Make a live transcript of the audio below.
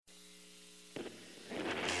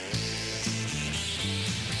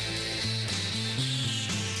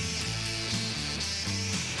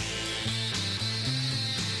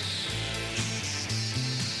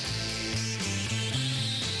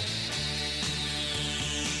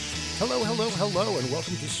Hello, hello, hello, and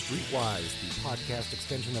welcome to Streetwise, the podcast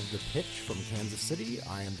extension of The Pitch from Kansas City.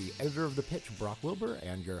 I am the editor of The Pitch, Brock Wilbur,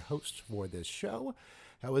 and your host for this show.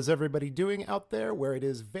 How is everybody doing out there where it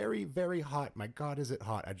is very, very hot? My God, is it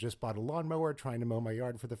hot. I just bought a lawnmower trying to mow my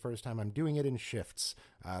yard for the first time. I'm doing it in shifts.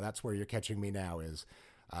 That's where you're catching me now, is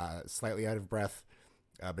slightly out of breath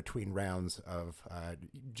between rounds of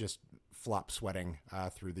just flop sweating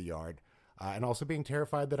through the yard. And also being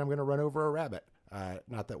terrified that I'm going to run over a rabbit.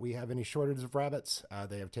 Not that we have any shortage of rabbits.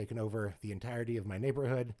 They have taken over the entirety of my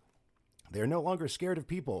neighborhood. They're no longer scared of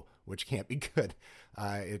people, which can't be good.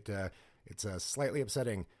 It's slightly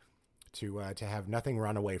upsetting to have nothing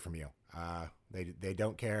run away from you. They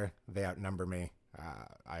don't care. They outnumber me.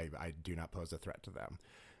 I do not pose a threat to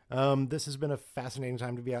them. This has been a fascinating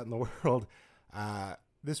time to be out in the world.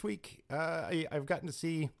 This week, I've gotten to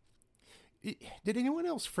see... Did anyone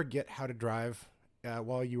else forget how to drive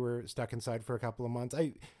while you were stuck inside for a couple of months?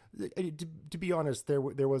 To be honest, there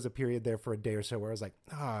was a period there for a day or so where I was like,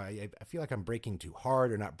 I feel like I'm braking too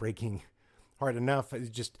hard or not braking hard enough. I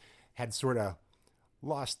just had sort of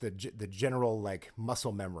lost the general like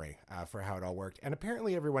muscle memory for how it all worked. And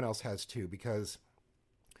apparently everyone else has too, because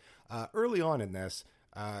early on in this,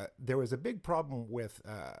 there was a big problem with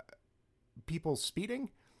people speeding.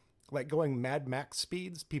 Like going Mad Max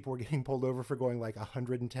speeds, people were getting pulled over for going like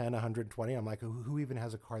 110, 120. I'm like, who even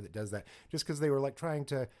has a car that does that? Just because they were like trying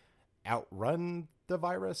to outrun the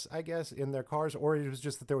virus, I guess, in their cars, or it was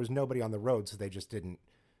just that there was nobody on the road, so they just didn't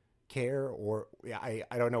care, or I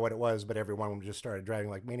don't know what it was, but everyone just started driving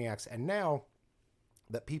like maniacs. And now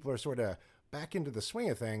that people are sort of back into the swing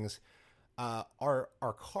of things, our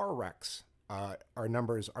car wrecks, our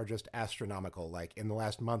numbers are just astronomical. Like in the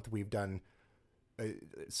last month, we've done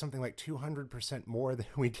something like 200% more than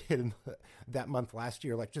we did in that month last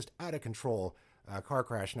year, like just out of control car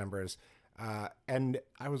crash numbers. And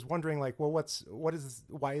I was wondering, like, well,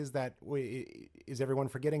 why is that? Is everyone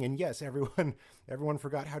forgetting? And yes, everyone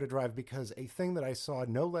forgot how to drive, because a thing that I saw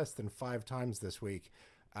no less than 5 times this week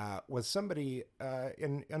was somebody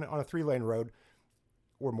on a 3-lane road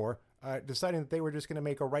or more deciding that they were just going to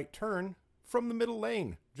make a right turn from the middle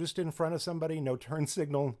lane, just in front of somebody. No turn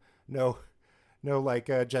signal, no like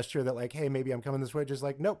gesture that like, hey, maybe I'm coming this way. Just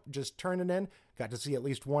like, nope, just turning in. Got to see at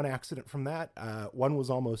least one accident from that. One was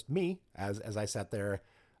almost me as I sat there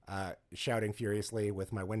shouting furiously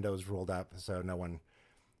with my windows rolled up, so no one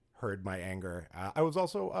heard my anger. I was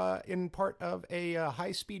also in part of a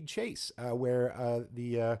high-speed chase where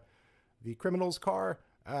the criminal's car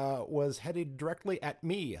was headed directly at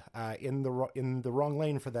me in the wrong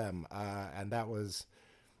lane for them, and that was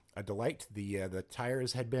a delight. The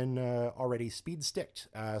tires had been already speed sticked,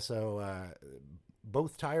 so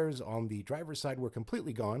both tires on the driver's side were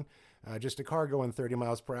completely gone. Just a car going 30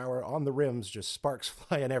 miles per hour on the rims, just sparks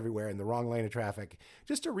flying everywhere in the wrong lane of traffic.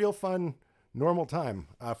 Just a real fun, normal time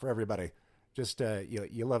for everybody. Just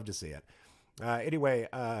you love to see it. Anyway,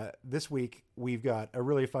 this week we've got a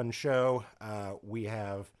really fun show. We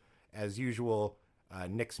have, as usual,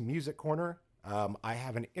 Nick's Music Corner. I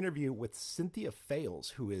have an interview with Cynthia Fales,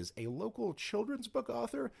 who is a local children's book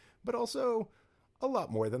author, but also a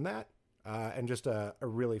lot more than that, and just a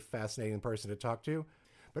really fascinating person to talk to.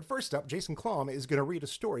 But first up, Jason Klom is going to read a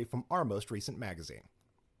story from our most recent magazine.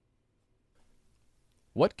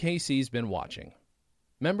 What KC's been watching.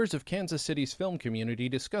 Members of Kansas City's film community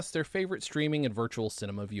discuss their favorite streaming and virtual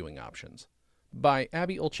cinema viewing options. By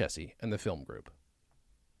Abby Olchesi and the Film Group.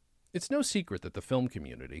 It's no secret that the film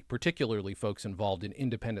community, particularly folks involved in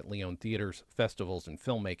independently owned theaters, festivals, and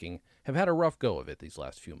filmmaking, have had a rough go of it these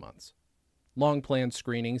last few months. Long-planned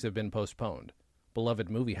screenings have been postponed. Beloved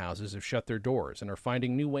movie houses have shut their doors and are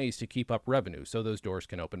finding new ways to keep up revenue so those doors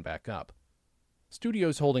can open back up.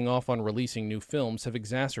 Studios holding off on releasing new films have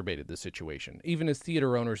exacerbated the situation, even as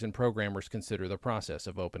theater owners and programmers consider the process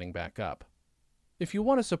of opening back up. If you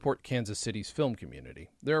want to support Kansas City's film community,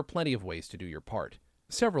 there are plenty of ways to do your part.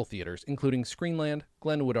 Several theaters, including Screenland,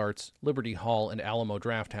 Glenwood Arts, Liberty Hall, and Alamo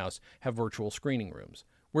Drafthouse, have virtual screening rooms,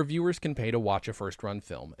 where viewers can pay to watch a first-run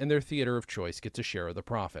film, and their theater of choice gets a share of the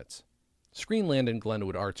profits. Screenland and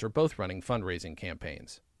Glenwood Arts are both running fundraising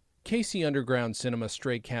campaigns. KC Underground Cinema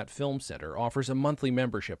Stray Cat Film Center offers a monthly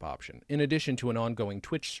membership option, in addition to an ongoing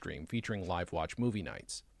Twitch stream featuring live watch movie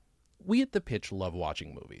nights. We at The Pitch love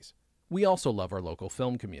watching movies. We also love our local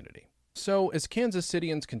film community. So, as Kansas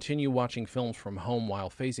Cityans continue watching films from home while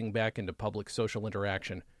phasing back into public social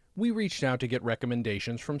interaction, we reached out to get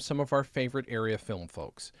recommendations from some of our favorite area film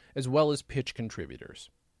folks, as well as Pitch contributors.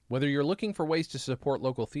 Whether you're looking for ways to support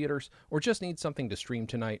local theaters or just need something to stream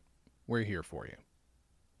tonight, we're here for you.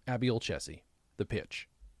 Abby Olchesi, The Pitch.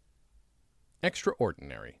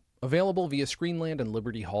 Extraordinary, Available via Screenland and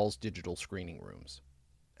Liberty Hall's digital screening rooms.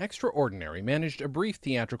 Extraordinary managed a brief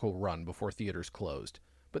theatrical run before theaters closed,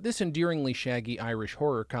 but this endearingly shaggy Irish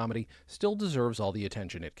horror comedy still deserves all the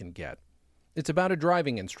attention it can get. It's about a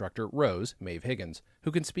driving instructor, Rose, Maeve Higgins,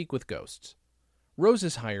 who can speak with ghosts. Rose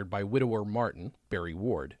is hired by widower Martin, Barry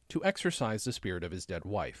Ward, to exorcise the spirit of his dead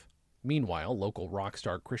wife. Meanwhile, local rock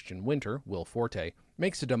star Christian Winter, Will Forte,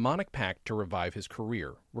 makes a demonic pact to revive his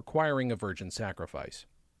career, requiring a virgin sacrifice.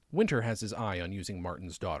 Winter has his eye on using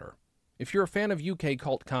Martin's daughter. If you're a fan of UK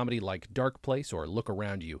cult comedy like Dark Place or Look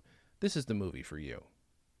Around You, this is the movie for you.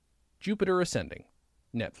 Jupiter Ascending,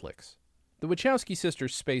 Netflix. The Wachowski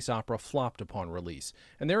sisters' space opera flopped upon release,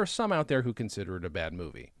 and there are some out there who consider it a bad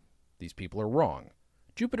movie. These people are wrong.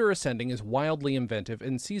 Jupiter Ascending is wildly inventive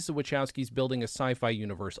and sees the Wachowskis building a sci-fi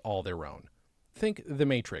universe all their own. Think The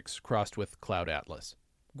Matrix crossed with Cloud Atlas.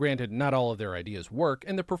 Granted, not all of their ideas work,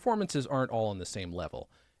 and the performances aren't all on the same level.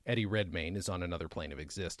 Eddie Redmayne is on another plane of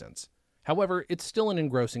existence. However, it's still an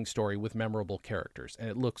engrossing story with memorable characters, and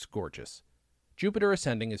it looks gorgeous. Jupiter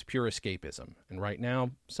Ascending is pure escapism, and right now,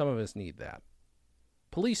 some of us need that.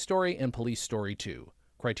 Police Story and Police Story 2,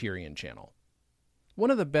 Criterion Channel. One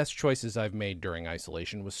of the best choices I've made during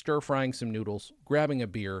isolation was stir-frying some noodles, grabbing a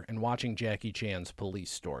beer, and watching Jackie Chan's Police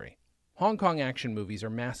Story. Hong Kong action movies are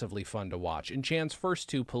massively fun to watch, and Chan's first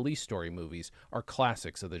two Police Story movies are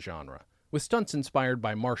classics of the genre, with stunts inspired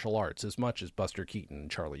by martial arts as much as Buster Keaton and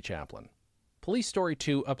Charlie Chaplin. Police Story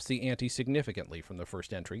 2 ups the ante significantly from the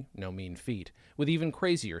first entry, no mean feat, with even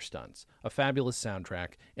crazier stunts, a fabulous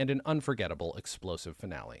soundtrack, and an unforgettable explosive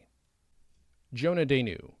finale. Jonah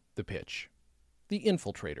Denu, The Pitch. The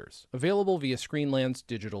Infiltrators, available via Screenland's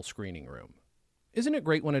digital screening room. Isn't it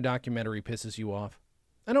great when a documentary pisses you off?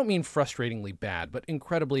 I don't mean frustratingly bad, but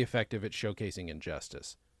incredibly effective at showcasing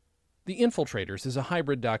injustice. The Infiltrators is a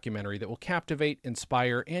hybrid documentary that will captivate,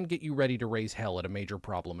 inspire, and get you ready to raise hell at a major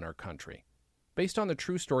problem in our country. Based on the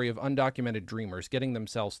true story of undocumented dreamers getting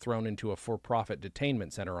themselves thrown into a for-profit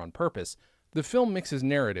detainment center on purpose, the film mixes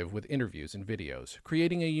narrative with interviews and videos,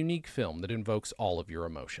 creating a unique film that invokes all of your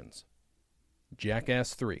emotions.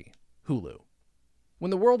 Jackass 3, Hulu. When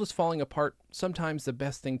the world is falling apart, sometimes the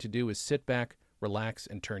best thing to do is sit back, relax,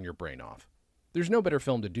 and turn your brain off. There's no better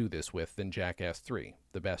film to do this with than Jackass 3,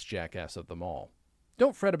 the best jackass of them all.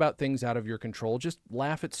 Don't fret about things out of your control, just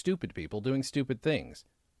laugh at stupid people doing stupid things.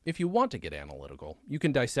 If you want to get analytical, you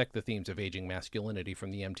can dissect the themes of aging masculinity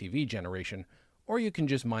from the MTV generation, or you can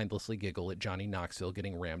just mindlessly giggle at Johnny Knoxville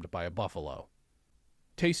getting rammed by a buffalo.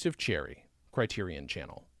 Taste of Cherry, Criterion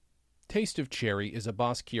Channel. Taste of Cherry is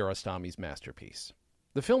Abbas Kiarostami's masterpiece.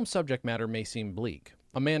 The film's subject matter may seem bleak.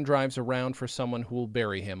 A man drives around for someone who will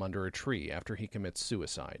bury him under a tree after he commits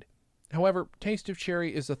suicide. However, Taste of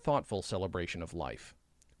Cherry is a thoughtful celebration of life.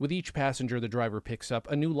 With each passenger the driver picks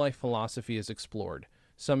up, a new life philosophy is explored,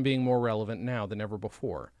 some being more relevant now than ever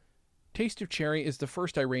before. Taste of Cherry is the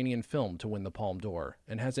first Iranian film to win the Palme d'Or,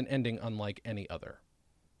 and has an ending unlike any other.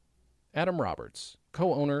 Adam Roberts,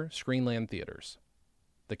 co-owner, Screenland Theaters.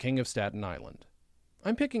 The King of Staten Island.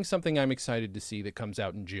 I'm picking something I'm excited to see that comes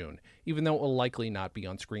out in June, even though it will likely not be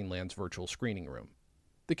on Screenland's virtual screening room.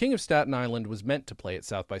 The King of Staten Island was meant to play at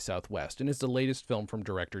South by Southwest and is the latest film from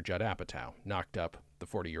director Judd Apatow, Knocked Up, The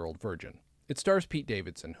 40-Year-Old Virgin. It stars Pete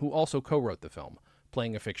Davidson, who also co-wrote the film,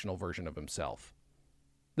 playing a fictional version of himself.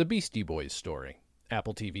 The Beastie Boys Story,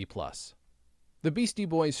 Apple TV+. The Beastie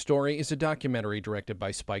Boys Story is a documentary directed by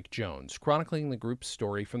Spike Jonze, chronicling the group's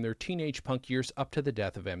story from their teenage punk years up to the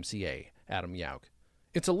death of MCA, Adam Yauch.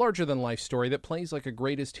 It's a larger-than-life story that plays like a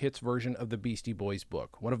greatest hits version of the Beastie Boys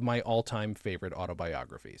book, one of my all-time favorite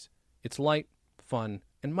autobiographies. It's light, fun,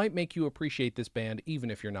 and might make you appreciate this band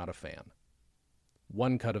even if you're not a fan.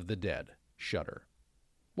 One Cut of the Dead, Shudder.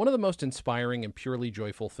 One of the most inspiring and purely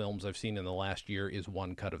joyful films I've seen in the last year is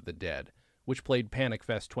One Cut of the Dead, which played Panic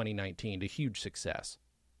Fest 2019 to huge success.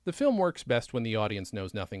 The film works best when the audience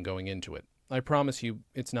knows nothing going into it. I promise you,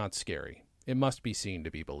 it's not scary. It must be seen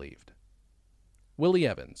to be believed. Willie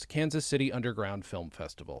Evans, Kansas City Underground Film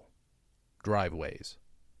Festival. Driveways.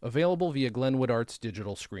 Available via Glenwood Arts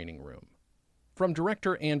digital screening room. From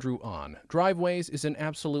director Andrew Ahn, Driveways is an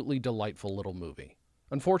absolutely delightful little movie.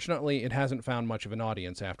 Unfortunately, it hasn't found much of an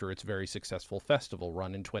audience after its very successful festival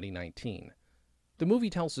run in 2019. The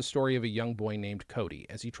movie tells the story of a young boy named Cody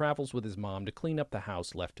as he travels with his mom to clean up the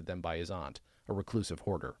house left to them by his aunt, a reclusive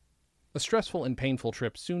hoarder. A stressful and painful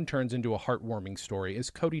trip soon turns into a heartwarming story as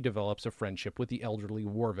Cody develops a friendship with the elderly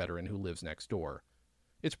war veteran who lives next door.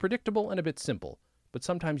 It's predictable and a bit simple, but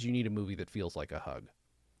sometimes you need a movie that feels like a hug.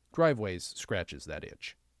 Driveways scratches that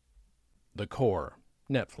itch. The Core,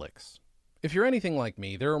 Netflix. If you're anything like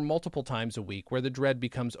me, there are multiple times a week where the dread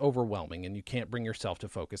becomes overwhelming and you can't bring yourself to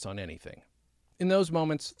focus on anything. In those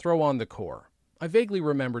moments, throw on The Core. I vaguely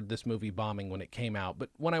remembered this movie bombing when it came out, but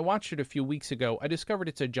when I watched it a few weeks ago, I discovered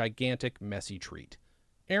it's a gigantic, messy treat.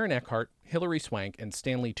 Aaron Eckhart, Hilary Swank, and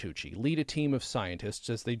Stanley Tucci lead a team of scientists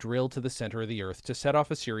as they drill to the center of the Earth to set off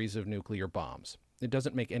a series of nuclear bombs. It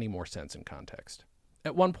doesn't make any more sense in context.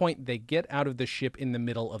 At one point, they get out of the ship in the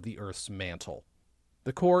middle of the Earth's mantle.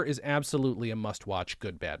 The Core is absolutely a must-watch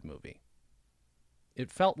good bad movie. It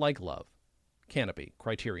felt like love. Canopy,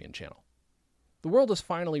 Criterion Channel. The world is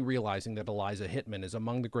finally realizing that Eliza Hittman is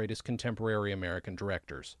among the greatest contemporary American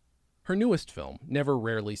directors. Her newest film, Never,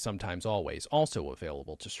 Rarely, Sometimes, Always, also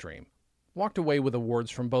available to stream. Walked away with awards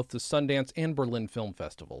from both the Sundance and Berlin film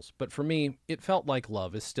festivals, but for me, It Felt Like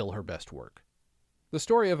Love is still her best work. The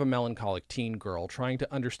story of a melancholic teen girl trying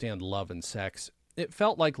to understand love and sex, It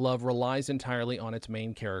Felt Like Love relies entirely on its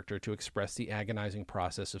main character to express the agonizing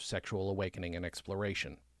process of sexual awakening and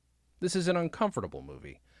exploration. This is an uncomfortable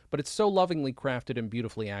movie, but it's so lovingly crafted and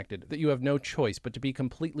beautifully acted that you have no choice but to be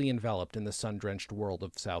completely enveloped in the sun-drenched world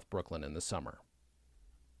of South Brooklyn in the summer.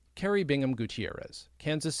 Carrie Bingham Gutierrez,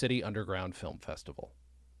 Kansas City Underground Film Festival.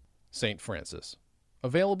 St. Francis.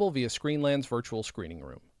 Available via Screenland's virtual screening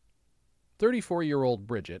room. 34-year-old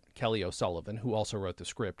Bridget, Kelly O'Sullivan, who also wrote the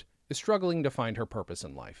script, is struggling to find her purpose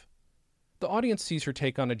in life. The audience sees her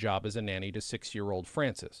take on a job as a nanny to 6-year-old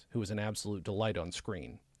Frances, who is an absolute delight on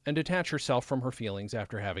screen, and detach herself from her feelings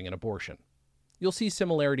after having an abortion. You'll see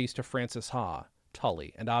similarities to Frances Ha,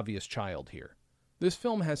 Tully, and Obvious Child here. This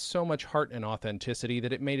film has so much heart and authenticity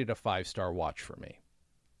that it made it a 5-star watch for me.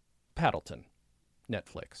 Paddleton.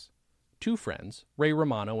 Netflix. Two friends, Ray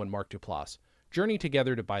Romano and Mark Duplass, journey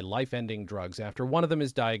together to buy life-ending drugs after one of them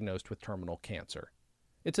is diagnosed with terminal cancer.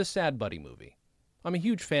 It's a sad buddy movie. I'm a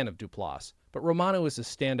huge fan of Duplass, but Romano is a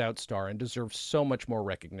standout star and deserves so much more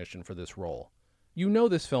recognition for this role. You know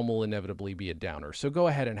this film will inevitably be a downer, so go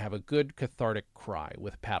ahead and have a good cathartic cry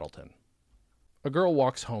with Paddleton. A Girl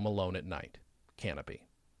Walks Home Alone at Night. Canopy.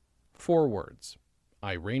 4 words.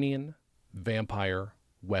 Iranian, vampire,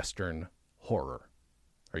 western, horror.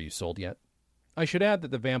 Are you sold yet? I should add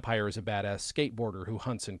that the vampire is a badass skateboarder who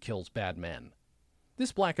hunts and kills bad men.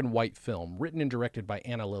 This black and white film, written and directed by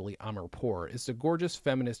Anna Lily Amirpour, is the gorgeous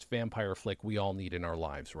feminist vampire flick we all need in our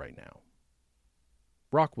lives right now.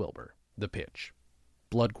 Brock Wilbur, The Pitch.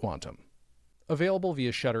 Blood Quantum. Available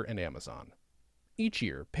via Shudder and Amazon. Each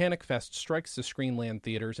year, Panic Fest strikes the Screenland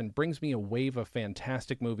theaters and brings me a wave of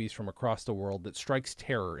fantastic movies from across the world that strikes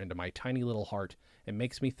terror into my tiny little heart and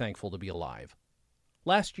makes me thankful to be alive.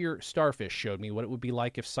 Last year, Starfish showed me what it would be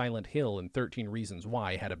like if Silent Hill and 13 Reasons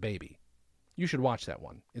Why had a baby. You should watch that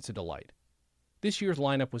one. It's a delight. This year's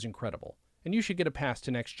lineup was incredible, and you should get a pass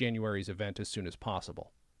to next January's event as soon as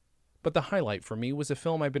possible. But the highlight for me was a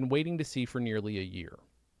film I've been waiting to see for nearly a year,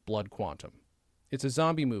 Blood Quantum. It's a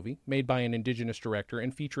zombie movie made by an indigenous director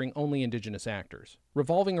and featuring only indigenous actors,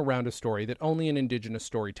 revolving around a story that only an indigenous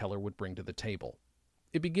storyteller would bring to the table.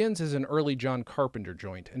 It begins as an early John Carpenter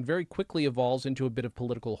joint and very quickly evolves into a bit of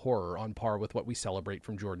political horror on par with what we celebrate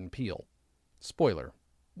from Jordan Peele. Spoiler,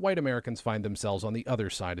 white Americans find themselves on the other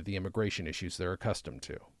side of the immigration issues they're accustomed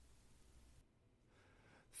to.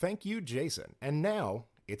 Thank you, Jason. And now,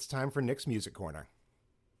 it's time for Nick's Music Corner.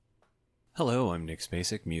 Hello, I'm Nick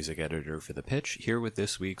Spacek, music editor for The Pitch, here with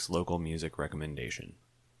this week's local music recommendation.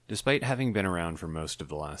 Despite having been around for most of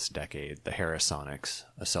the last decade, the Harrisonics,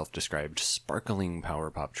 a self-described sparkling power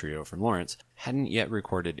pop trio from Lawrence, hadn't yet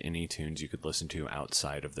recorded any tunes you could listen to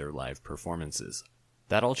outside of their live performances.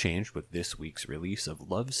 That all changed with this week's release of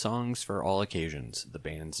Love Songs for All Occasions, the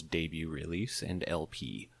band's debut release and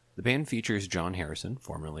LP. The band features John Harrison,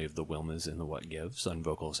 formerly of the Wilmas and the What Gives, on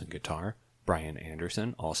vocals and guitar, Brian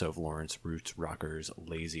Anderson, also of Lawrence roots rockers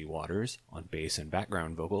Lazy Waters, on bass and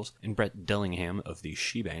background vocals, and Brett Dillingham of the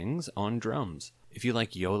Shebangs on drums. If you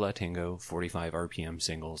like Yola Tango, 45 RPM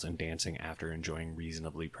singles, and dancing after enjoying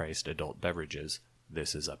reasonably priced adult beverages,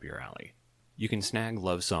 this is up your alley. You can snag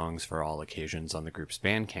Love Songs for All Occasions on the group's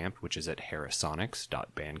Bandcamp, which is at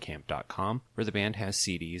harrisonics.bandcamp.com, where the band has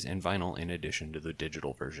CDs and vinyl in addition to the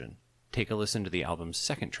digital version. Take a listen to the album's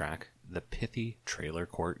second track, The Pithy Trailer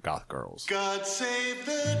Court Goth Girls. God save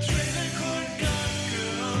the Trailer Court Goth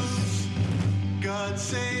Girls. God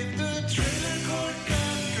save the Trailer Court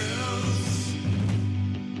Goth Girls.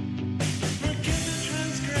 Forget the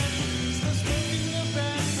transgressions, the smoking of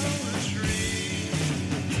bad poetry.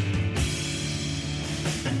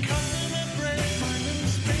 And cut them a break, find them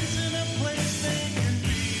space in a place they can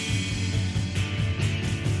be.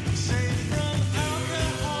 Safe from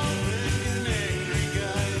alcoholic and angry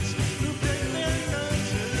guys who break their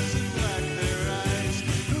noses and whack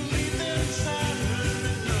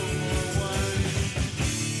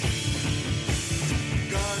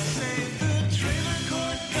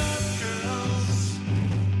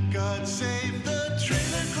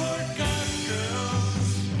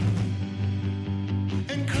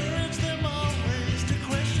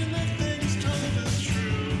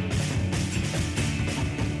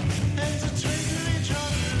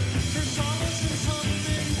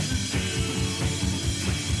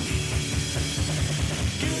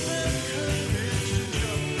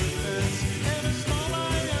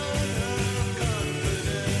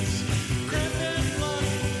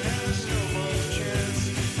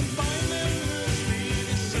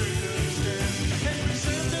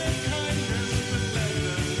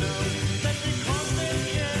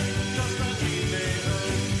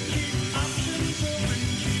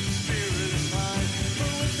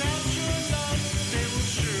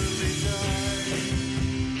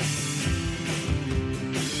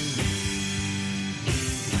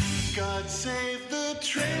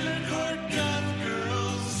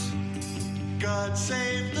God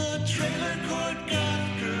save the trailer court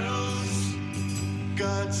goth girls.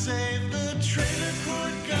 God save the trailer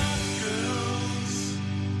court goth girls.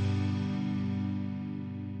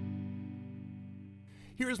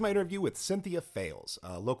 Here's my interview with Cynthia Fales,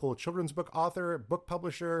 a local children's book author, book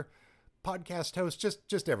publisher, podcast host,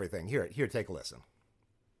 just everything. Here, take a listen.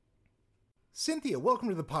 Cynthia, welcome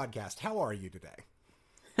to the podcast. How are you today?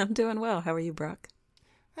 I'm doing well. How are you, Brock?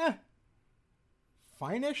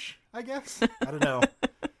 Fine-ish, I guess. I don't know.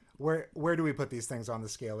 Where do we put these things on the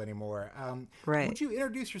scale anymore? Right. Would you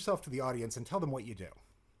introduce yourself to the audience and tell them what you do?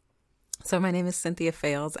 So my name is Cynthia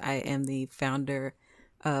Fales. I am the founder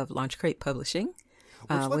of Launch Crate Publishing.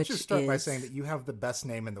 Let's just start by saying that you have the best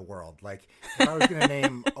name in the world. Like, if I was going to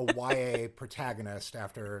name a YA protagonist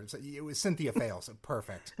after, it was Cynthia Fales.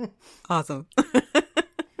 Perfect. Awesome.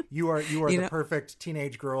 You are the perfect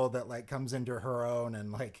teenage girl that like comes into her own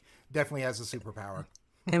and like definitely has a superpower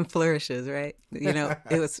and flourishes, right?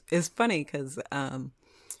 It's funny because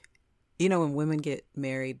when women get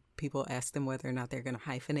married, people ask them whether or not they're going to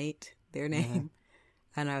hyphenate their name.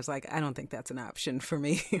 Mm-hmm. And I was like, I don't think that's an option for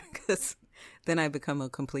me because then I become a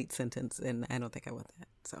complete sentence and I don't think I want that.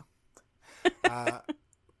 So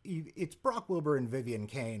it's Brock Wilbur and Vivian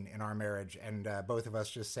Kane in our marriage, and both of us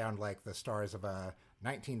just sound like the stars of a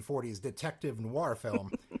 1940s detective noir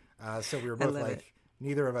film. So we were both like,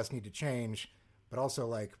 neither of us need to change, but also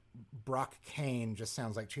like Brock Kane just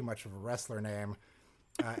sounds like too much of a wrestler name.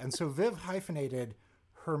 And so Viv hyphenated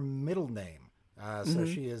her middle name. So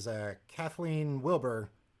she is Kathleen Wilbur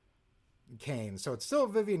Kane. So it's still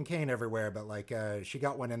Vivian Kane everywhere, but like she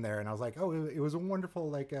got one in there, and I was like, oh, it was a wonderful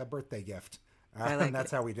like birthday gift. And that's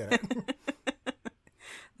how we did it.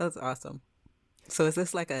 That's awesome. So is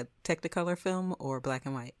this like a Technicolor film or black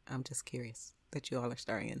and white? I'm just curious that you all are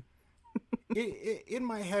starring in. In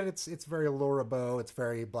my head, it's very Laura Bow. It's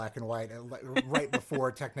very black and white. Right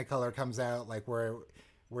before Technicolor comes out, like we're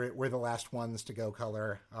the last ones to go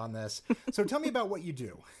color on this. So tell me about what you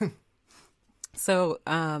do. So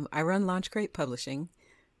I run Launch Crate Publishing,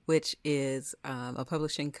 which is a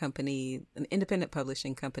publishing company, an independent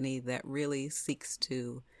publishing company that really seeks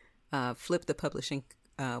to flip the publishing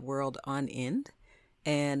world on end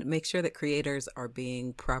and make sure that creators are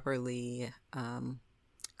being properly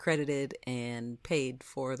credited and paid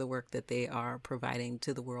for the work that they are providing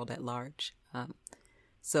to the world at large.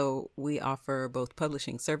 So we offer both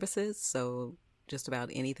publishing services, so just about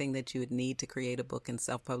anything that you would need to create a book and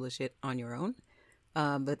self-publish it on your own.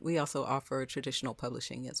 But we also offer traditional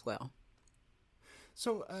publishing as well.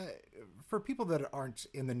 So for people that aren't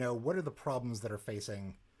in the know, what are the problems that are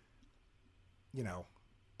facing,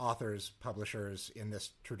 authors, publishers in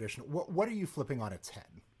this traditional? What are you flipping on its head?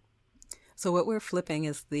 So what we're flipping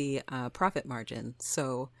is the profit margin.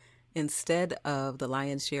 So instead of the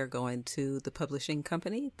lion's share going to the publishing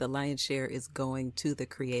company, the lion's share is going to the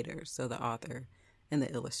creator, so the author and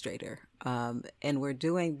the illustrator. And we're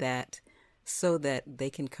doing that so that they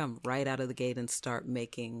can come right out of the gate and start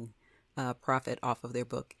making profit off of their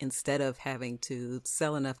book instead of having to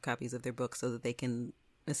sell enough copies of their book so that they can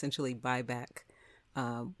essentially buy back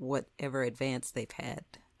whatever advance they've had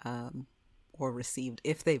or received,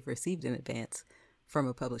 if they've received an advance from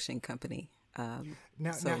a publishing company.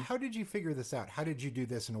 Now, how did you figure this out? How did you do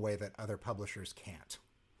this in a way that other publishers can't?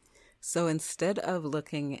 So instead of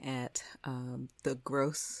looking at the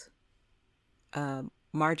gross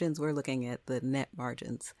margins, we're looking at the net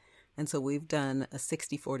margins. And so we've done a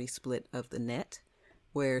 60-40 split of the net,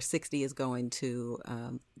 where 60 is going to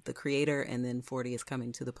the creator and then 40 is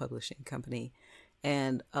coming to the publishing company.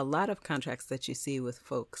 And a lot of contracts that you see with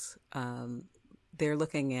folks, they're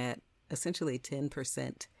looking at essentially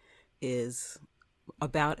 10% is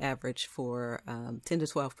about average for, 10 to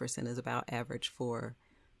 12% is about average for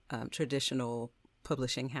traditional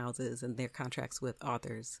publishing houses and their contracts with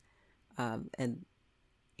authors. And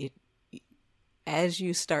as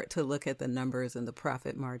you start to look at the numbers and the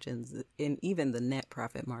profit margins and even the net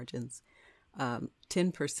profit margins,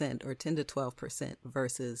 10% or 10 to 12%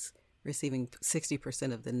 versus receiving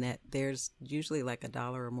 60% of the net, there's usually like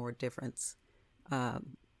 $1 or more difference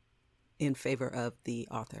in favor of the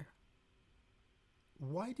author.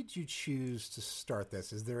 Why did you choose to start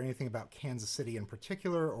this? Is there anything about Kansas City in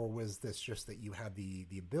particular, or was this just that you had the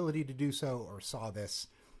ability to do so, or saw this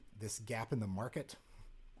gap in the market?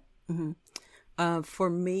 Mm-hmm. For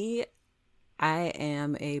me, I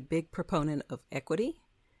am a big proponent of equity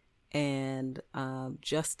and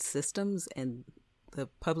just systems, and the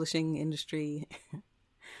publishing industry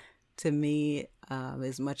to me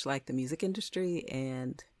is much like the music industry,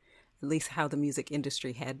 and at least how the music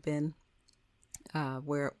industry had been,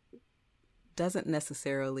 where it doesn't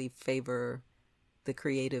necessarily favor the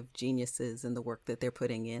creative geniuses and the work that they're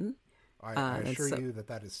putting in. I assure you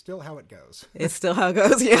that is still how it goes. It's still how it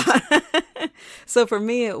goes, yeah. So for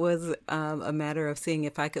me, it was a matter of seeing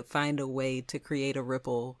if I could find a way to create a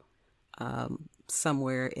ripple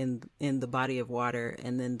somewhere in the body of water,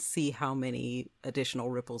 and then see how many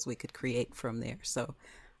additional ripples we could create from there. So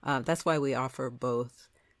that's why we offer both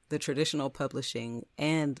the traditional publishing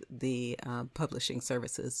and the publishing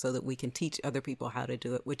services, so that we can teach other people how to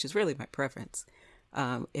do it, which is really my preference.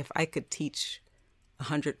 If I could teach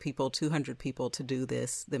 100 people, 200 people to do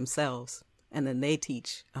this themselves, and then they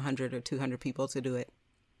teach 100 or 200 people to do it,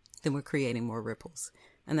 then we're creating more ripples.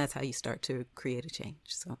 And that's how you start to create a change.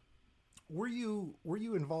 So, were you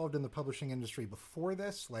involved in the publishing industry before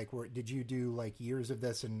this? Like, did you do like years of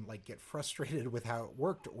this and like get frustrated with how it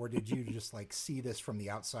worked, or did you just like see this from the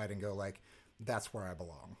outside and go like, that's where I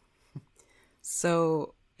belong?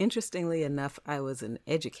 So interestingly enough, I was an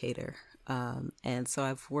educator. And so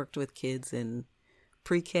I've worked with kids in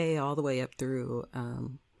pre-K all the way up through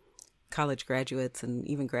college graduates and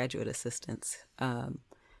even graduate assistants.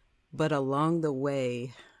 But along the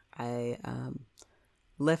way, I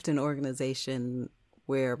left an organization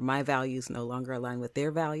where my values no longer align with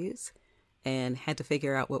their values, and had to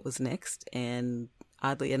figure out what was next. And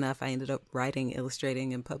oddly enough, I ended up writing,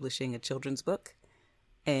 illustrating, and publishing a children's book,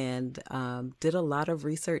 and did a lot of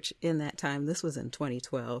research in that time. This was in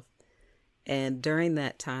 2012. And during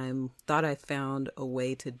that time, thought I found a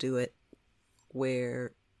way to do it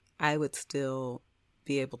where I would still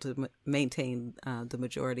be able to maintain the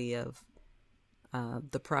majority of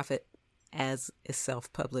the profit as a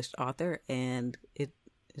self-published author. And it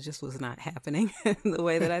just was not happening the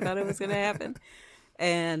way that I thought it was going to happen.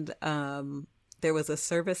 And there was a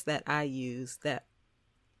service that I used that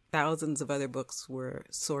thousands of other books were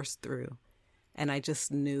sourced through. And I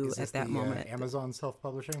just knew at that moment. Amazon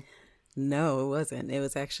self-publishing? No, it wasn't. It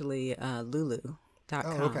was actually Lulu.com.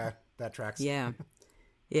 Oh, okay. That tracks. Yeah.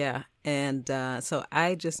 Yeah. And so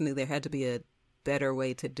I just knew there had to be a better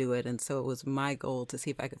way to do it. And so it was my goal to see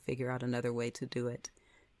if I could figure out another way to do it.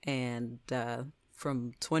 And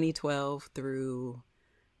from 2012 through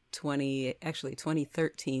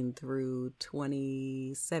 2013 through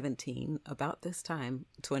 2017, about this time,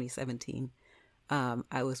 2017,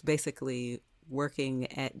 I was basically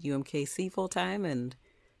working at UMKC full time, and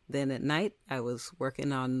then at night, I was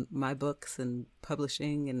working on my books and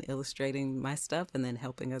publishing and illustrating my stuff, and then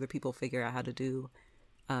helping other people figure out how to do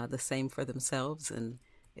the same for themselves. And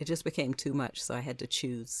it just became too much, so I had to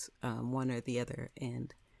choose one or the other,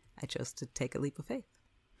 and I chose to take a leap of faith.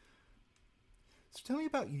 So tell me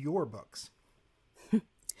about your books.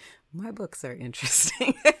 My books are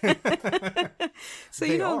interesting. So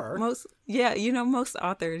they are. Most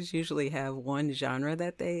authors usually have one genre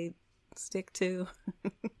that they stick to.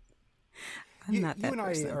 I'm not that you and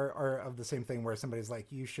person. I are of the same thing, where somebody's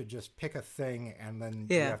like, you should just pick a thing and then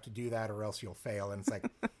you have to do that or else you'll fail. And it's like,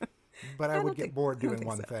 but I would get bored doing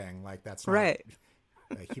one thing. Like, that's not right.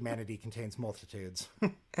 Humanity contains multitudes.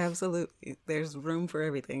 Absolutely. There's room for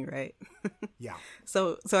everything, right? Yeah.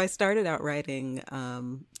 So I started out writing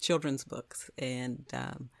children's books, and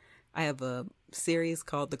I have a series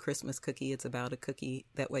called The Christmas Cookie. It's about a cookie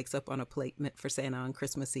that wakes up on a plate meant for Santa on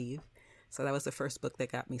Christmas Eve. So that was the first book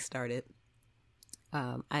that got me started.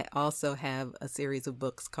 I also have a series of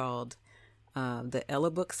books called the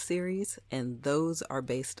Ella Books series, and those are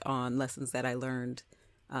based on lessons that I learned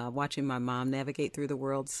watching my mom navigate through the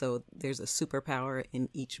world. So there's a superpower in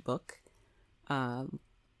each book.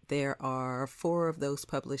 There are 4 of those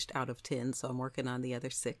published out of 10, so I'm working on the other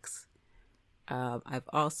 6. I've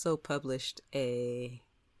also published 2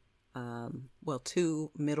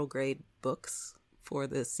 middle grade books for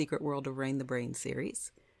the Secret World of Rain the Brain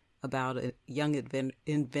series, about a young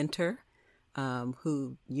inventor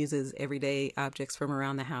who uses everyday objects from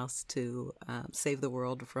around the house to save the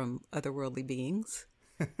world from otherworldly beings.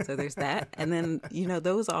 So there's that. And then,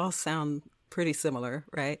 those all sound pretty similar,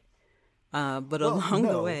 right? But along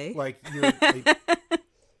the way...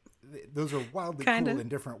 those are wildly Kinda. cool in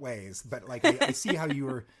different ways. But I see how you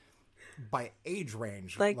were, by age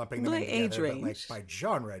range, lumping them in together. Age range. But by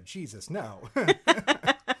genre, Jesus, no.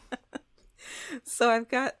 So I've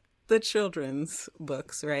got the children's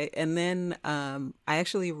books, right? And then I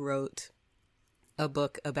actually wrote a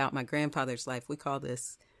book about my grandfather's life. We call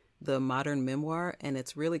this the modern memoir, and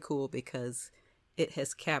it's really cool because it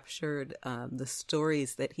has captured the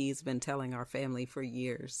stories that he's been telling our family for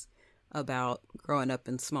years about growing up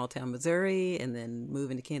in small town Missouri and then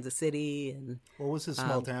moving to Kansas City. And What was his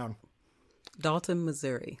small town? Dalton,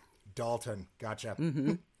 Missouri. Dalton. Gotcha.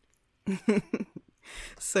 Mm-hmm.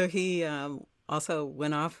 So he also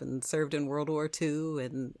went off and served in World War II.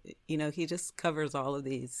 And, he just covers all of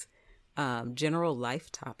these general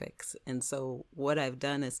life topics. And so what I've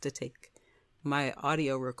done is to take my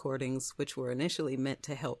audio recordings, which were initially meant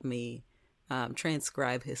to help me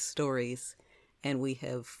transcribe his stories, and we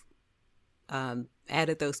have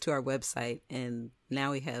added those to our website, and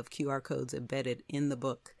now we have QR codes embedded in the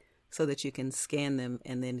book so that you can scan them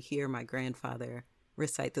and then hear my grandfather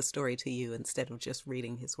recite the story to you instead of just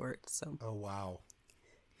reading his words. So, oh, wow.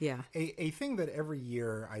 Yeah. A thing that every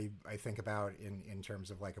year I think about in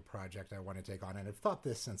terms of like a project I want to take on, and I've thought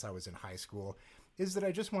this since I was in high school, is that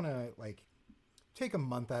I just want to like take a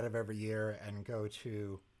month out of every year and go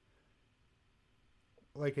to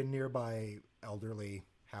like a nearby elderly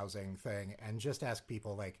housing thing and just ask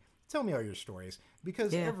people like, tell me all your stories,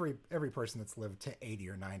 because every person that's lived to 80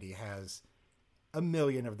 or 90 has a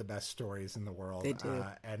million of the best stories in the world. They do.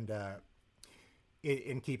 And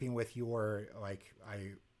in keeping with your, like,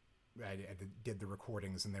 I did the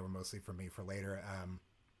recordings and they were mostly for me for later.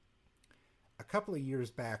 A couple of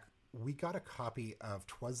years back, we got a copy of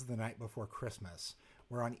 'Twas the Night Before Christmas,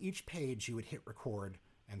 where on each page you would hit record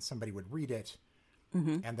and somebody would read it.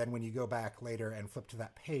 Mm-hmm. And then when you go back later and flip to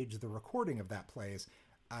that page, the recording of that plays.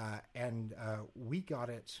 And we got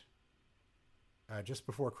it just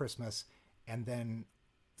before Christmas. And then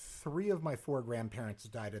 3 of my 4 grandparents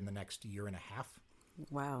died in the next year and a half.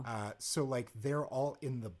 Wow. So like they're all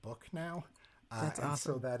in the book now. That's and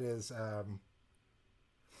awesome. So that is,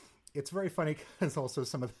 it's very funny because also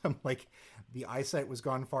some of them, like the eyesight was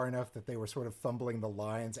gone far enough that they were sort of fumbling the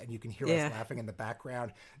lines, and you can hear us laughing in the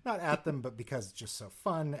background, not at them, but because it's just so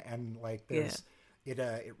fun. And like there's, it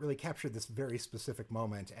really captured this very specific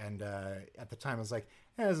moment. And at the time I was like,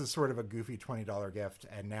 this is sort of a goofy $20 gift.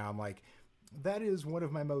 And now I'm like, that is one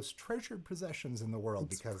of my most treasured possessions in the world,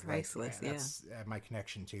 it's because priceless, like, that's my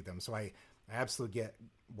connection to them. So I absolutely get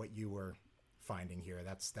what you were finding here.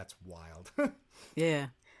 That's wild. Yeah.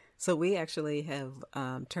 So we actually have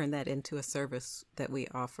turned that into a service that we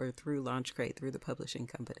offer through LaunchCrate, through the publishing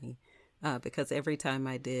company, because every time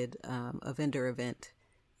I did a vendor event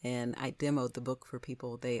and I demoed the book for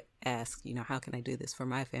people, they asked, how can I do this for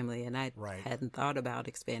my family? And I hadn't thought about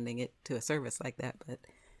expanding it to a service like that, but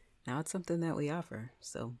now it's something that we offer.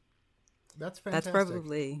 So that's fantastic.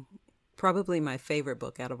 That's probably my favorite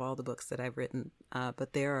book out of all the books that I've written.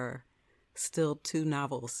 But there are still 2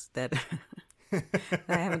 novels that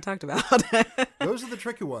I haven't talked about. Those are the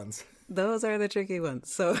tricky ones. Those are the tricky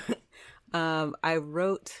ones. So I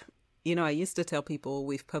wrote, I used to tell people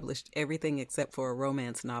we've published everything except for a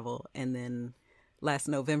romance novel. And then last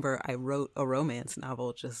November, I wrote a romance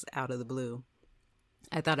novel just out of the blue.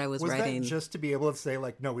 I thought I was writing... that just to be able to say,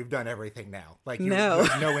 like, no, we've done everything now? Like, you no.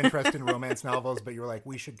 have no interest in romance novels, but you were like,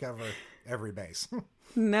 we should cover every base.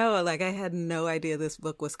 No, like, I had no idea this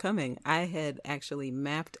book was coming. I had actually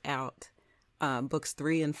mapped out books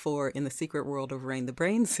 3 and 4 in the Secret World of Rain the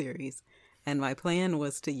Brain series. And my plan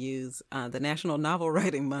was to use the National Novel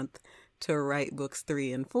Writing Month to write books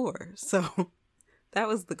 3 and 4. So that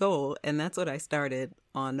was the goal, and that's what I started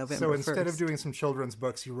on November 1st. So instead of doing some children's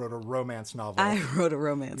books, you wrote a romance novel. I wrote a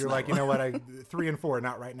romance novel. You're like, you know what, 3 and 4,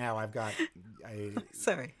 not right now. I've got a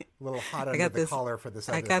little hot under the collar for this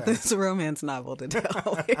other I got thing. This romance novel to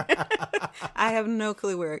tell. I have no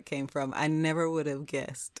clue where it came from. I never would have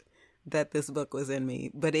guessed that this book was in me,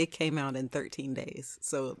 but it came out in 13 days.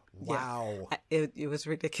 So wow, it was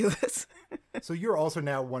ridiculous. So you're also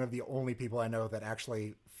now one of the only people I know that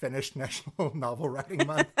actually finished National Novel Writing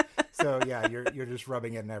Month. So yeah, you're just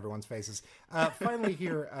rubbing it in everyone's faces. Finally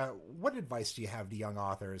here, what advice do you have to young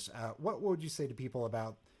authors? What would you say to people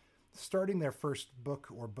about starting their first book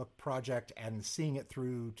or book project and seeing it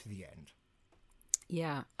through to the end?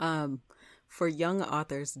 Yeah. For young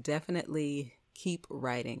authors, definitely keep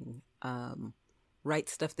writing. Write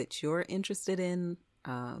stuff that you're interested in.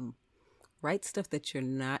 Write stuff that you're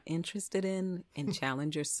not interested in, and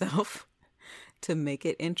challenge yourself to make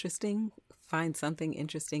it interesting. Find something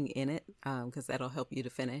interesting in it, because that'll help you to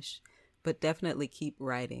finish. But definitely keep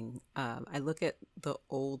writing. I look at the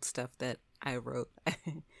old stuff that I wrote.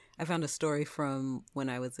 I found a story from when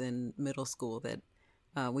I was in middle school that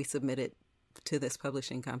we submitted to this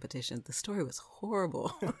publishing competition. The story was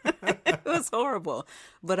horrible. It was horrible.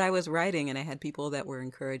 But I was writing, and I had people that were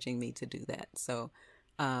encouraging me to do that. So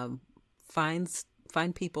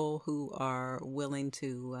find people who are willing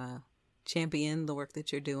to champion the work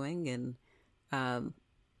that you're doing. And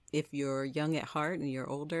if you're young at heart and you're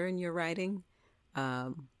older and you're writing,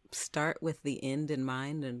 start with the end in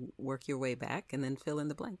mind and work your way back, and then fill in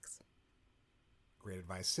the blanks. Great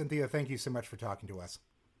advice. Cynthia, thank you so much for talking to us.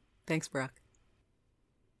 Thanks, Brock.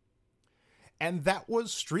 And that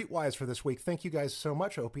was Streetwise for this week. Thank you guys so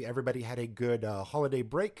much. I hope everybody had a good holiday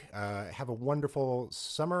break. Have a wonderful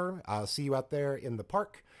summer. I'll see you out there in the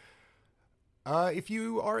park. If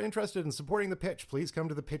you are interested in supporting The Pitch, please come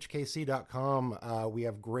to thepitchkc.com. We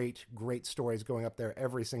have great stories going up there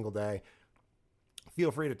every single day.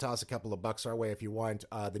 Feel free to toss a couple of bucks our way if you want.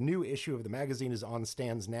 The new issue of the magazine is on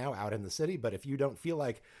stands now out in the city, but if you don't feel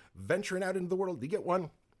like venturing out into the world to get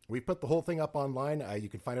one, we've put the whole thing up online. You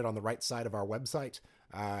can find it on the right side of our website.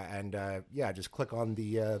 Just click on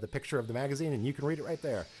the picture of the magazine and you can read it right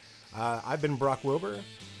there. I've been Brock Wilbur.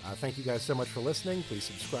 Thank you guys so much for listening. Please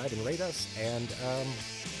subscribe and rate us and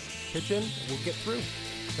pitch in. We'll get through.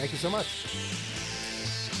 Thank you so much.